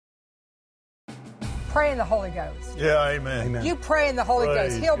Pray in the Holy Ghost. Yeah, amen. Amen. You pray in the Holy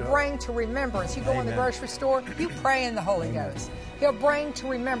Praise Ghost. He'll God. bring to remembrance. You go in the grocery store, you pray in the Holy Ghost. He'll bring to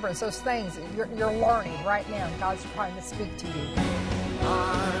remembrance those things that you're learning right now. And God's trying to speak to you.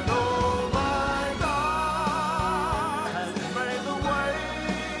 I know my God has made the way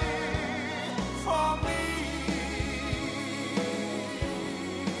for me.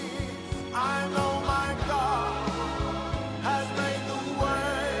 I know my God has made the way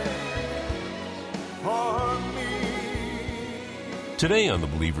for me. Today on The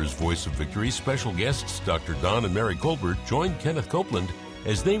Believer's Voice of Victory, special guests Dr. Don and Mary Colbert join Kenneth Copeland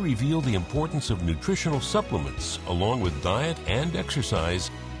as they reveal the importance of nutritional supplements along with diet and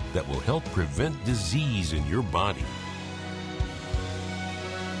exercise that will help prevent disease in your body.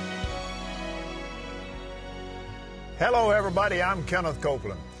 Hello, everybody. I'm Kenneth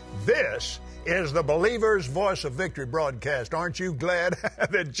Copeland. This is the Believer's Voice of Victory broadcast. Aren't you glad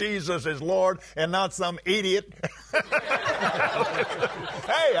that Jesus is Lord and not some idiot? Hey,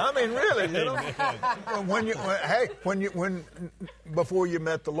 I mean, really, you know, when before you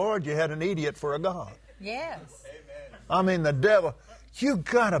met the Lord, you had an idiot for a God. Yes. I mean, the devil, you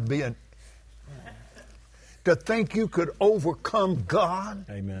gotta be to think you could overcome God.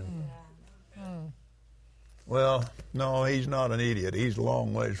 Amen. Well, no, he's not an idiot. He's a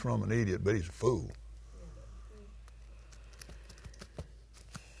long ways from an idiot, but he's a fool.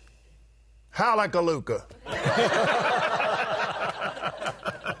 Hallelujah.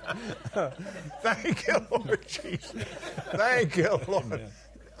 Thank you, Lord Jesus. Thank you, Lord.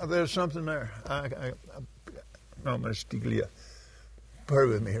 There's something there. No, I'm stiglia. Bear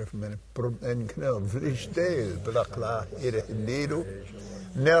with me here for a minute. En knel vristel blakla ere hindedo.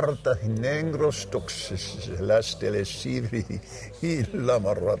 Nerta hinengro stoxis lastele sidri hi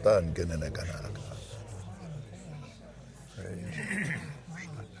lamaratan genenagana.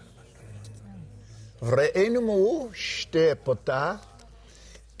 Vreenemo stepota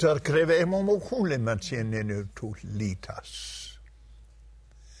ter crevemo mocule mantienenu tu litas.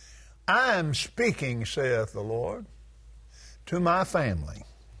 I am speaking, saith the Lord, to my family.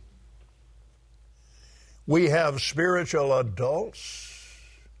 We have spiritual adults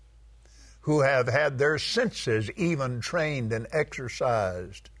who have had their senses even trained and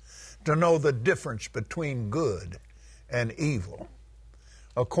exercised to know the difference between good and evil,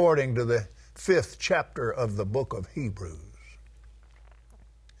 according to the 5th chapter of the book of Hebrews.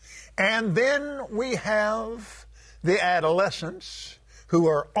 And then we have the adolescents who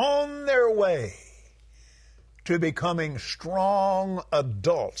are on their way to becoming strong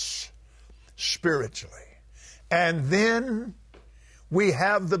adults spiritually. And then we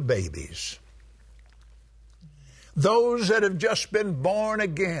have the babies, those that have just been born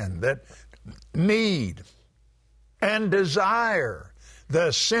again, that need and desire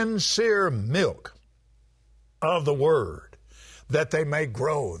the sincere milk of the Word, that they may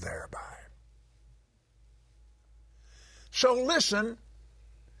grow thereby. So listen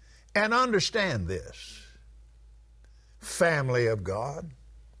and understand this. Family of God,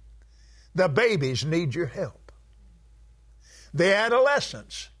 the babies need your help. The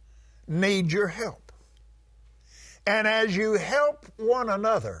adolescents need your help. And as you help one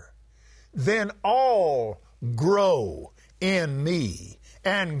another, then all grow in me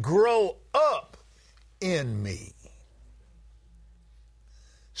and grow up in me.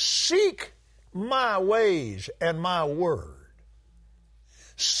 Seek my ways and my word.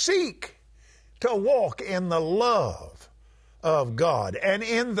 Seek to walk in the love of God and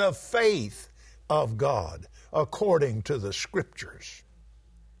in the faith of God according to the Scriptures.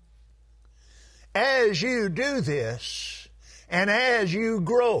 As you do this, and as you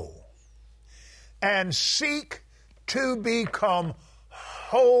grow and seek to become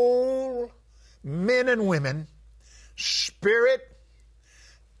whole men and women, spirit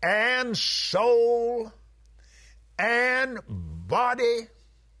and soul and body,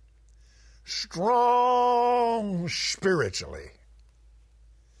 strong spiritually,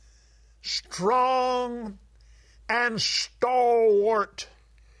 strong and stalwart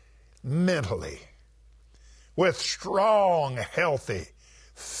mentally, with strong, healthy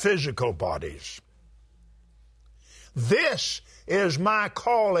physical bodies. This is my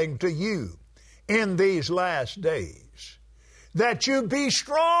calling to you in these last days, that you be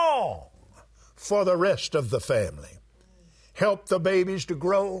strong for the rest of the family. Help the babies to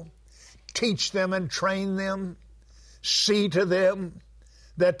grow, teach them and train them, see to them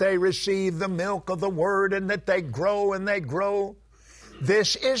that they receive the milk of the Word and that they grow and they grow.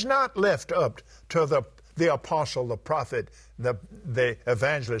 This is not left up to the apostle, the prophet, the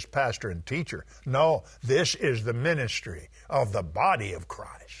evangelist, pastor, and teacher. No, this is the ministry of the body of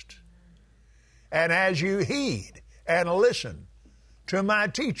Christ. and as you heed and listen to my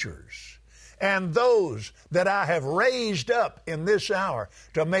teachers and those that I have raised up in this hour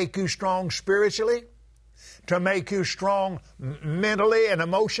to make you strong spiritually, to make you strong mentally and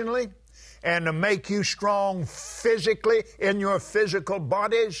emotionally, and to make you strong physically in your physical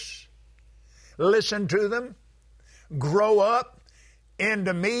bodies. Listen to them. Grow up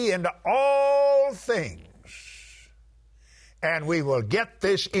into me, into all things. And we will get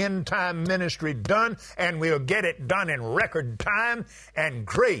this end-time ministry done, and we'll get it done in record time, and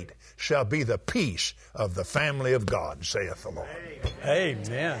great shall be the peace of the family of God, saith the Lord.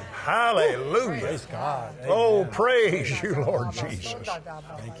 Amen. Hallelujah. Praise God. Amen. Oh, praise you, Lord Jesus.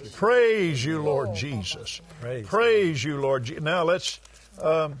 Praise you, Lord Jesus. Praise you, Lord Jesus. Now let's,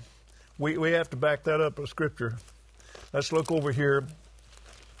 we have to back that up with Scripture. Let's look over here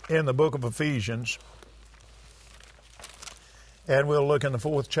in the book of Ephesians. And we'll look in the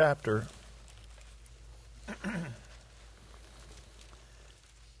 4th chapter.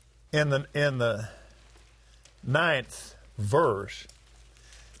 In the 9th verse.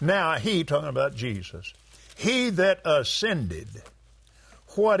 Now he, talking about Jesus, he that ascended,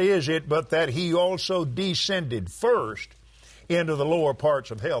 what is it but that he also descended first into the lower parts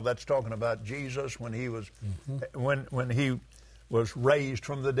of hell? That's talking about Jesus when he was when he was raised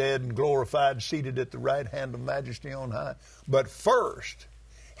from the dead and glorified, seated at the right hand of majesty on high. But first,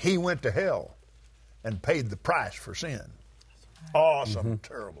 he went to hell and paid the price for sin. Awesome,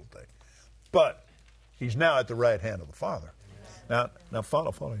 terrible thing. But he's now at the right hand of the Father. Now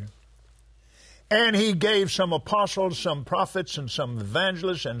follow here. And he gave some apostles, some prophets, and some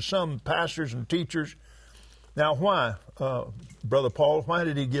evangelists, and some pastors and teachers. Now why, Brother Paul, why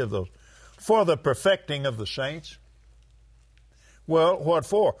did he give those? For the perfecting of the saints. Well, what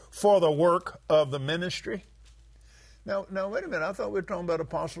for? For the work of the ministry. Now, wait a minute. I thought we were talking about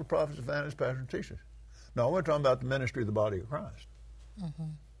apostles, prophets, evangelists, pastors, and teachers. No, we're talking about the ministry of the body of Christ.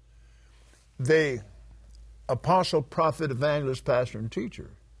 The apostle, prophet, evangelist, pastor, and teacher.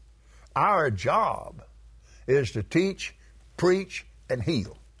 Our job is to teach, preach, and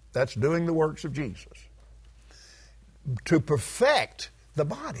heal. That's doing the works of Jesus. To perfect the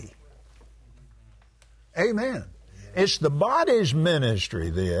body. Amen. It's the body's ministry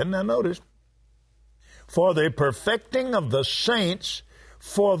then. Now notice, for the perfecting of the saints,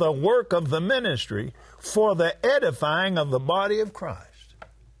 for the work of the ministry, for the edifying of the body of Christ.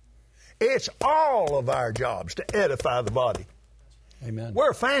 It's all of our jobs to edify the body. Amen. We're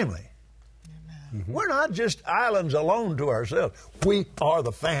a family. Amen. We're not just islands alone to ourselves. We are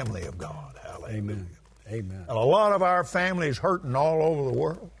the family of God. Hallelujah. Amen. Amen. And a lot of our families hurting all over the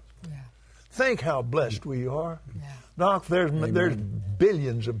world. Yeah. Think how blessed we are. Yeah. Doc, there's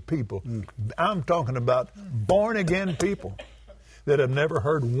billions of people. I'm talking about born-again people that have never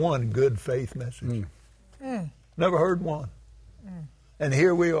heard one good faith message. Never heard one. And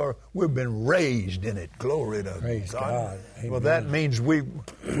here we are. We've been raised in it. Glory to Praise God. Well, that means we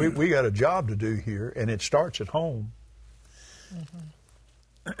got a job to do here, and it starts at home.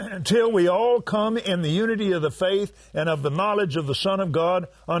 Until we all come in the unity of the faith and of the knowledge of the Son of God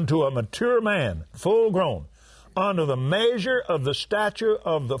unto a mature man, full grown, unto the measure of the stature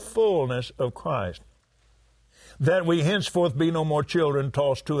of the fullness of Christ, that we henceforth be no more children,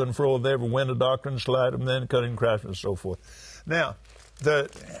 tossed to and fro of every wind of doctrine, slide and then cutting crafts and so forth. Now,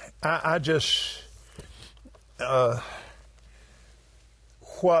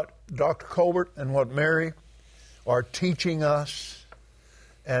 what Dr. Colbert and what Mary are teaching us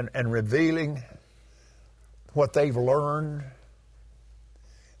and revealing what they've learned,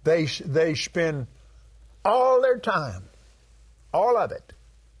 they spend all their time, all of it,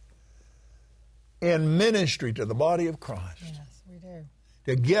 in ministry to the body of Christ. Yes, we do.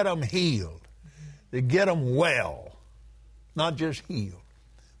 To get them healed, to get them well. Not just healed,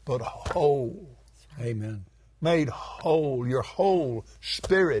 but whole. Amen. Made whole, your whole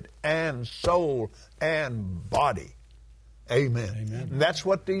spirit and soul and body. Amen. Amen. And that's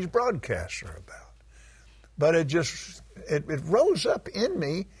what these broadcasts are about. But it rose up in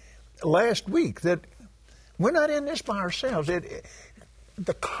me last week that we're not in this by ourselves.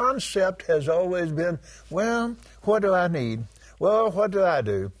 The concept has always been, well, what do I need? Well, what do I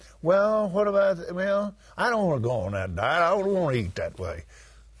do? Well, what about, well, I don't want to go on that diet. I don't want to eat that way.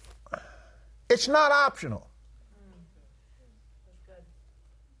 It's not optional.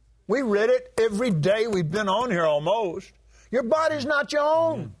 We read it every day we've been on here almost. Your body's not your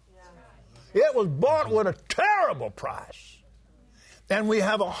own. It was bought with a terrible price. And we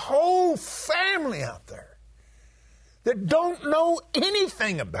have a whole family out there that don't know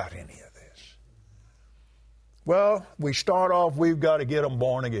anything about any of this. Well, we start off, we've got to get them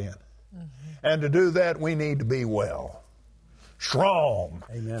born again. And to do that, we need to be well, strong,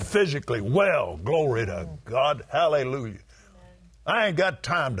 Amen. physically well. Glory to God. Hallelujah. I ain't got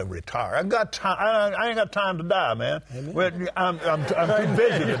time to retire. I ain't got time to die, man. Well, I'm too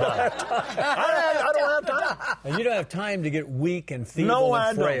busy to die. I don't have time. And you don't have time to get weak and feeble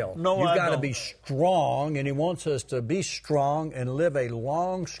and frail. You've got to be strong, and He wants us to be strong and live a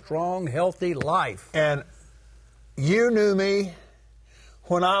long, strong, healthy life. And you knew me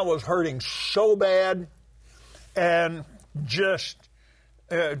when I was hurting so bad, and just,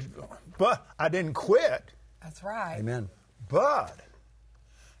 but I didn't quit. That's right. Amen. But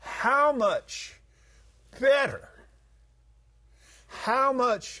how much better, how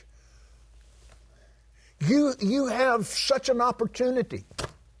much you have such an opportunity.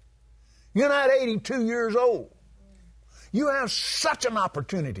 You're not 82 years old. You have such an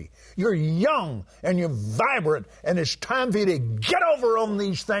opportunity. You're young and you're vibrant, and it's time for you to get over on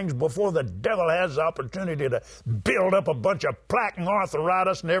these things before the devil has the opportunity to build up a bunch of plaque and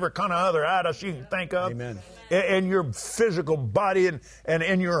arthritis and every kind of other itis you can think of. Amen. In your physical body and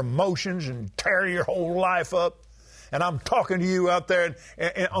in your emotions, and tear your whole life up. And I'm talking to you out there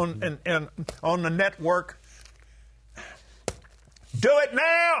on the network. Do it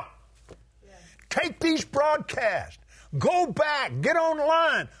now. Yeah. Take these broadcasts. Go back, get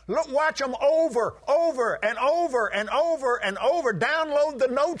online, watch them over and over and over and over. Download the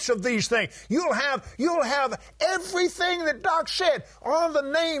notes of these things. You'll have everything that Doc said, all the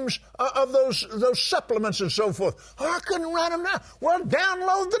names of those supplements and so forth. Oh, I couldn't write them down. Well,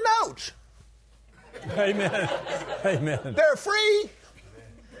 download the notes. Amen. Amen. They're free.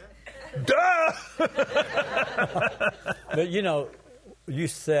 Duh. But you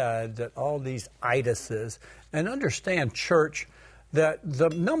said that all these itises, and understand, church, that the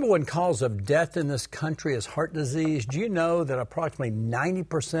number one cause of death in this country is heart disease. Do you know that approximately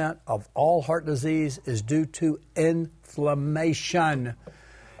 90% of all heart disease is due to inflammation?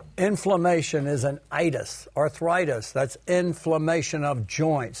 Inflammation is an itis, arthritis. That's inflammation of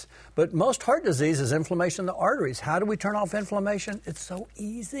joints. But most heart disease is inflammation of the arteries. How do we turn off inflammation? It's so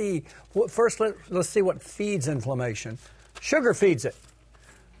easy. Well, first, let's see what feeds inflammation. Sugar feeds it.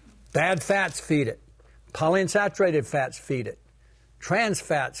 Bad fats feed it. Polyunsaturated fats feed it. Trans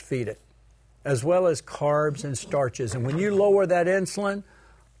fats feed it, as well as carbs and starches. And when you lower that insulin,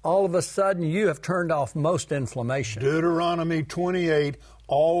 all of a sudden you have turned off most inflammation. Deuteronomy 28,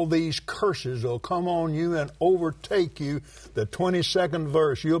 all these curses will come on you and overtake you. The 22nd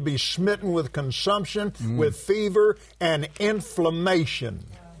verse, you'll be smitten with consumption, with fever, and inflammation.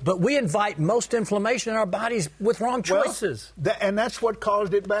 But we invite most inflammation in our bodies with wrong choices. Well, and that's what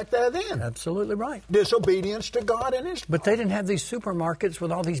caused it back there then. Absolutely right. Disobedience to God and His. But they didn't have these supermarkets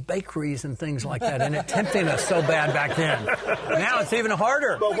with all these bakeries and things like that, and it tempting us so bad back then. Now it's even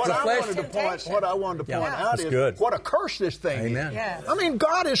harder. But what I wanted to point out is good. What a curse this thing Amen. is. Yes. I mean,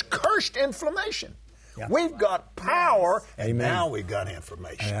 God has cursed inflammation. Yeah. We've got power, and Amen. now we've got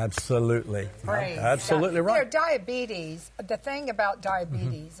information. Absolutely. Praise Absolutely God. right. Diabetes, the thing about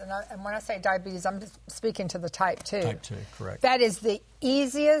diabetes, and when I say diabetes, I'm just speaking to the type 2. Type 2, correct. That is the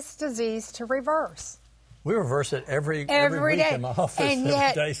easiest disease to reverse. We reverse it every week day. in my office, and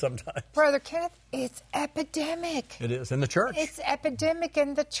yet, every day sometimes. Brother Kenneth, it's epidemic. It is, in the church. It's epidemic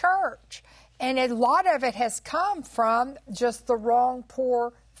in the church. And a lot of it has come from just the wrong,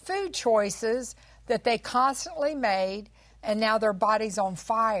 poor food choices that they constantly made, and now their body's on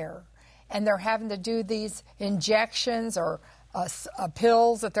fire. And they're having to do these injections or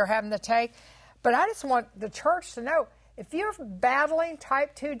pills that they're having to take. But I just want the church to know, if you're battling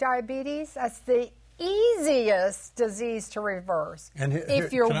type 2 diabetes, that's the easiest disease to reverse, And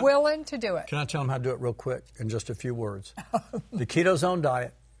if you're willing to do it. Can I tell them how to do it real quick in just a few words? The ketozone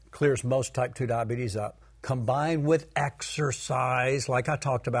diet clears most type 2 diabetes up, combined with exercise, like I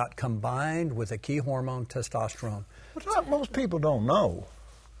talked about, combined with a key hormone, testosterone. But most people don't know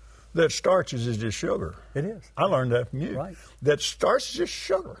that starches is just sugar. It is. I learned that from you. Right. That starch is just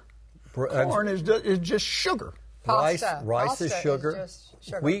sugar. Corn is just sugar. Rice Pasta is sugar. is just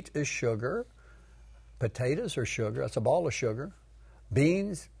sugar. Wheat is sugar. Potatoes are sugar. That's a ball of sugar.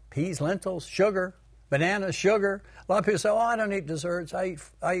 Beans, peas, lentils, sugar. Bananas, sugar. A lot of people say, I don't eat desserts. I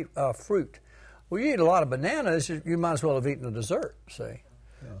eat fruit. Well, you eat a lot of bananas, you might as well have eaten a dessert, see?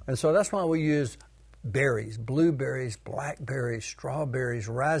 Yeah. And so that's why we use berries, blueberries, blackberries, strawberries,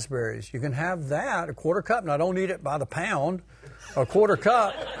 raspberries. You can have that, a quarter cup. Now, don't eat it by the pound, a quarter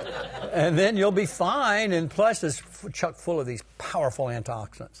cup, and then you'll be fine. And plus, it's chock full of these powerful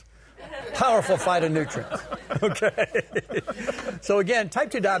antioxidants, powerful phytonutrients. Okay? So again, type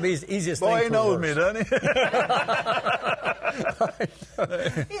 2 diabetes, easiest thing to Boy, he knows reverse. me, doesn't he?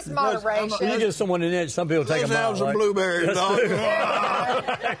 It's moderation. You give someone an inch, some people take Let's a mile. have some right? blueberries, dog.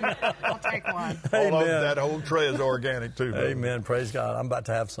 I'll take one. All of that whole tray is organic, too. Brother. Amen. Praise God. I'm about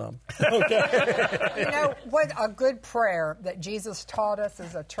to have some. You know, what a good prayer that Jesus taught us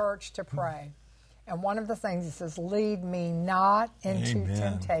as a church to pray. And one of the things he says, lead me not into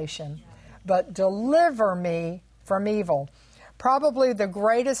temptation, but deliver me from evil. Probably the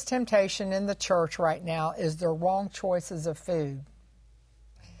greatest temptation in the church right now is the wrong choices of food.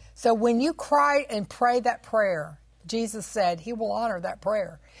 So when you cry and pray that prayer, Jesus said he will honor that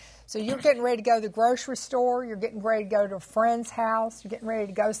prayer. So you're getting ready to go to the grocery store, you're getting ready to go to a friend's house, you're getting ready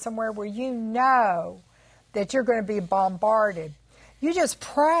to go somewhere where you know that you're going to be bombarded. You just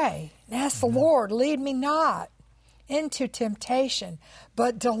pray and ask the Lord, lead me not into temptation,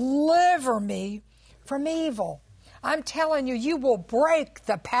 but deliver me from evil. I'm telling you, you will break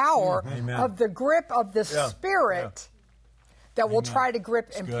the power of the grip of the Spirit that will try to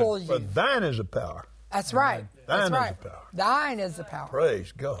grip and pull you. But thine is the power. That's right. That's Thine right. is the power. Thine is the power.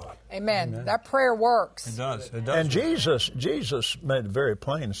 Praise God. Amen. That prayer works. It does. And Jesus made it very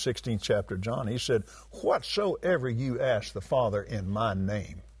plain in the 16th chapter of John. He said, whatsoever you ask the Father in my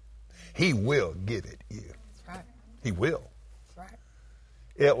name, he will give it you. That's right. He will. That's right.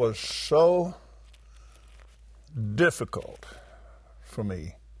 It was so difficult for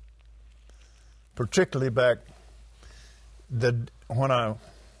me, particularly back when I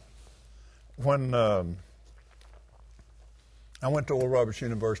went to Oral Roberts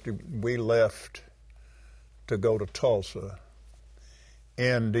University. We left to go to Tulsa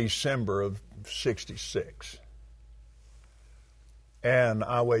in December of '66, and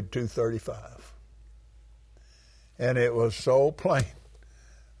I weighed 235, and it was so plain.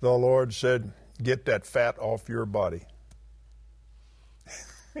 The Lord said, get that fat off your body.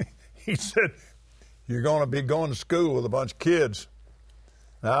 He said, you're going to be going to school with a bunch of kids.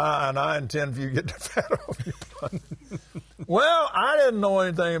 And I intend for you to get the fat off your body. Well, I didn't know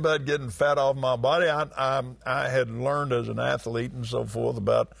anything about getting fat off my body. I had learned as an athlete and so forth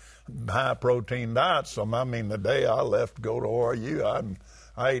about high-protein diets. So, I mean, the day I left to go to ORU,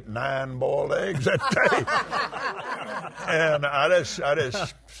 I ate 9 boiled eggs that day. And I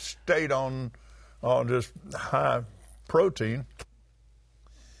just stayed on just high protein.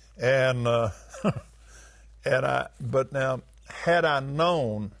 And but now, had I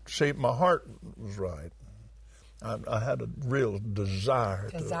known, see, my heart was right. I had a real desire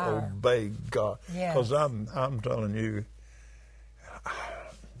to obey God. Because I'm telling you,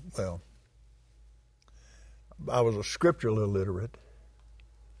 well, I was a scripturally illiterate,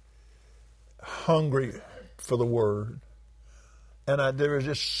 hungry for the Word, and there was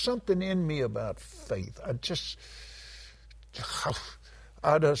just something in me about faith. I just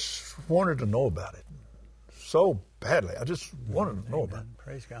wanted to know about it so badly. I just wanted to know about it.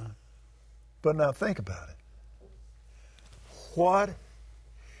 Praise God. But now think about it. What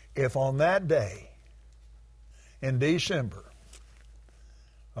if on that day in December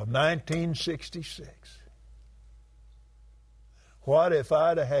of 1966, what if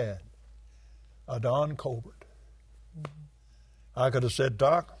I'd have had a Don Colbert? I could have said,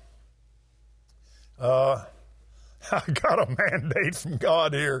 Doc, I got a mandate from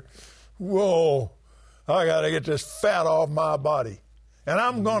God here. Whoa, I got to get this fat off my body. And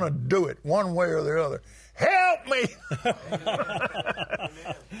I'm going to do it one way or the other. Help me!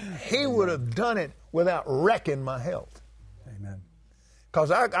 He would have done it without wrecking my health. Amen.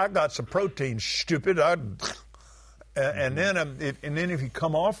 Because I got some protein, stupid. And then if you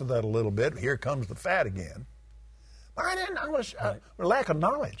come off of that a little bit, here comes the fat again. I was lack of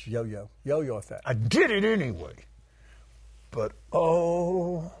knowledge. Yo-yo effect. I did it anyway. But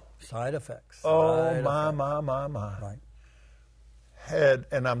side effects. My. Right.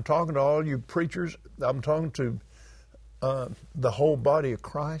 And I'm talking to all you preachers. I'm talking to the whole body of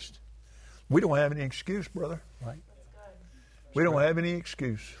Christ. We don't have any excuse, brother. Right. We don't have any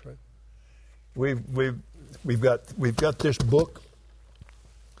excuse. We've got this book,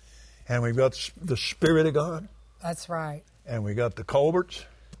 and we've got the Spirit of God. That's right. And we got the Colberts.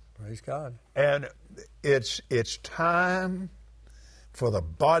 Praise God. And it's time for the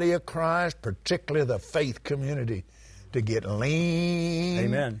body of Christ, particularly the faith community, to get lean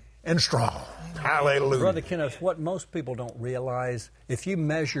Amen. And strong. Amen. Hallelujah. Brother Kenneth, what most people don't realize, if you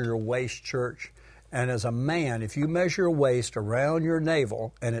measure your waist, church, and as a man, if you measure your waist around your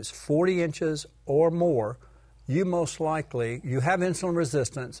navel and it's 40 inches or more, you have insulin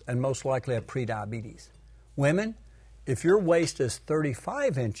resistance and most likely have prediabetes. Women, if your waist is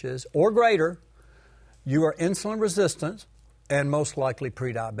 35 inches or greater, you are insulin resistant and most likely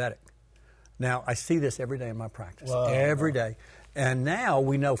pre-diabetic. Now, I see this every day in my practice, Wow. every day. And now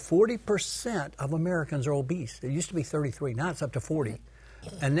we know 40% of Americans are obese. It used to be 33, now it's up to 40.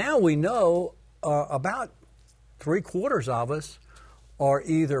 And now we know about 3/4 of us are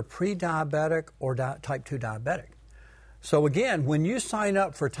either pre-diabetic or type 2 diabetic. So again, when you sign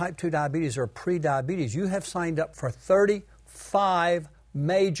up for type 2 diabetes or pre-diabetes, you have signed up for 35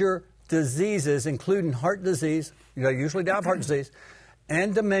 major diseases, including heart disease, you usually die of heart disease,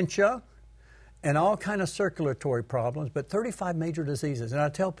 and dementia, and all kind of circulatory problems, but 35 major diseases. And I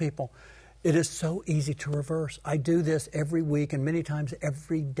tell people, it is so easy to reverse. I do this every week and many times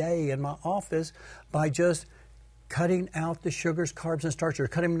every day in my office by just cutting out the sugars, carbs, and starches,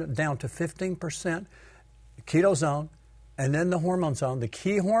 cutting them down to 15% keto zone, and then the hormone zone. The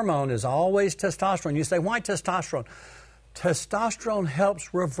key hormone is always testosterone. You say, why testosterone? Testosterone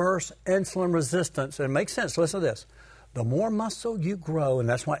helps reverse insulin resistance. And it makes sense. Listen to this. The more muscle you grow, and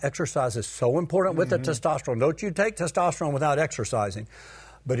that's why exercise is so important with the testosterone. Don't you take testosterone without exercising.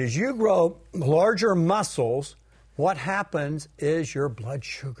 But as you grow larger muscles, what happens is your blood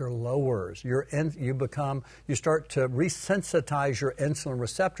sugar lowers. You start to resensitize your insulin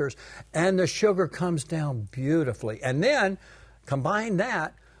receptors, and the sugar comes down beautifully. And then combine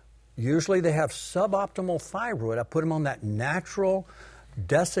that, usually they have suboptimal thyroid. I put them on that natural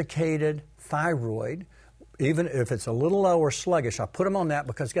desiccated thyroid. Even if it's a little low or sluggish, I put them on that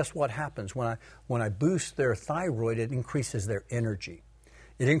because guess what happens? When I boost their thyroid, it increases their energy.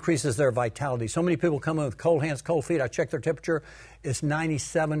 It increases their vitality. So many people come in with cold hands, cold feet. I check their temperature. It's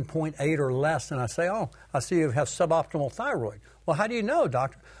 97.8 or less. And I say, oh, I see you have suboptimal thyroid. Well, how do you know,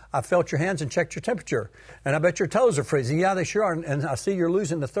 doctor? I felt your hands and checked your temperature. And I bet your toes are freezing. Yeah, they sure are. And I see you're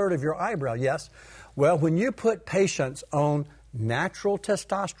losing 1/3 of your eyebrow. Yes. Well, when you put patients on natural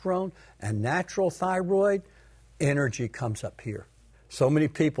testosterone and natural thyroid, energy comes up here. So many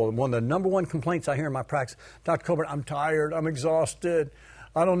people, one of the number one complaints I hear in my practice, Dr. Colbert, I'm tired, I'm exhausted,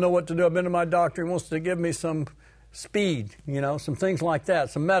 I don't know what to do. I've been to my doctor, he wants to give me some speed, some things like that,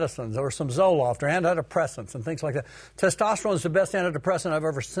 some medicines or some Zoloft or antidepressants and things like that. Testosterone is the best antidepressant I've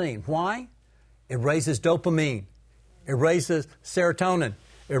ever seen. Why? It raises dopamine, it raises serotonin,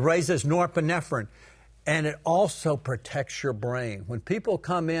 it raises norepinephrine, and it also protects your brain. When people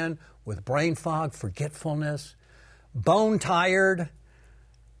come in with brain fog, forgetfulness, bone tired,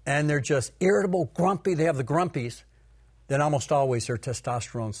 and they're just irritable, grumpy, they have the grumpies, then almost always their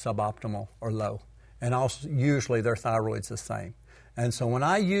testosterone suboptimal or low. And also usually their thyroid's the same. And so when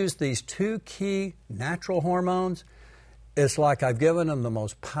I use these two key natural hormones, it's like I've given them the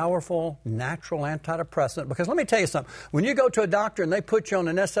most powerful natural antidepressant. Because let me tell you something. When you go to a doctor and they put you on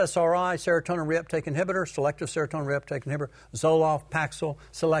an SSRI, serotonin reuptake inhibitor, selective serotonin reuptake inhibitor, Zoloft, Paxil,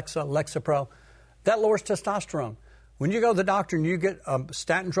 Celexa, Lexapro, that lowers testosterone. When you go to the doctor and you get a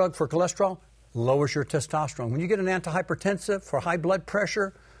statin drug for cholesterol, lowers your testosterone. When you get an antihypertensive for high blood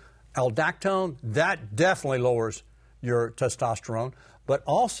pressure, aldactone, that definitely lowers your testosterone. But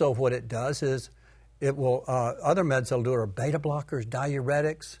also what it does is it will, other meds that'll do are beta blockers,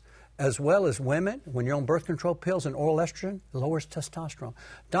 diuretics, as well as women, when you're on birth control pills and oral estrogen, it lowers testosterone.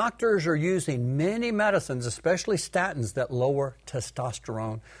 Doctors are using many medicines, especially statins, that lower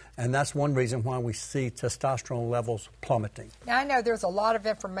testosterone, and that's one reason why we see testosterone levels plummeting. Now, I know there's a lot of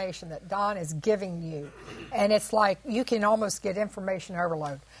information that Don is giving you, and it's like you can almost get information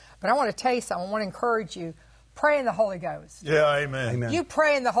overload. But I want to tell you something. I want to encourage you. Pray in the Holy Ghost. Yeah, amen. Amen. You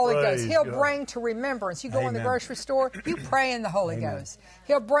pray in the Holy Praise Ghost. He'll God. bring to remembrance. You go in the Amen. grocery store, you pray in the Holy Ghost.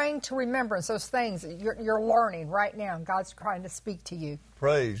 He'll bring to remembrance those things that you're learning right now, and God's trying to speak to you,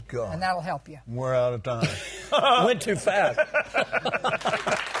 Praise God. and that'll help you. We're out of time. Went too fast.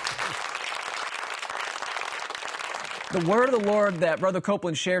 The word of the Lord that Brother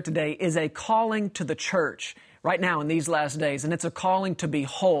Copeland shared today is a calling to the church right now in these last days. And it's a calling to be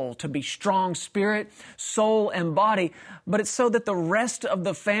whole, to be strong spirit, soul, and body. But it's so that the rest of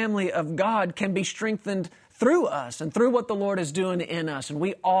the family of God can be strengthened through us and through what the Lord is doing in us. And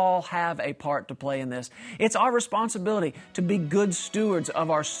we all have a part to play in this. It's our responsibility to be good stewards of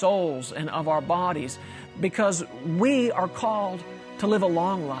our souls and of our bodies, because we are called to live a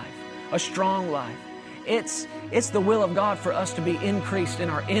long life, a strong life. It's the will of God for us to be increased in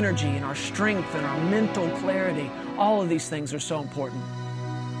our energy and our strength and our mental clarity. All of these things are so important.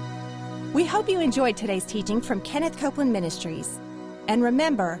 We hope you enjoyed today's teaching from Kenneth Copeland Ministries. And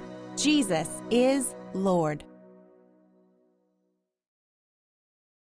remember, Jesus is Lord.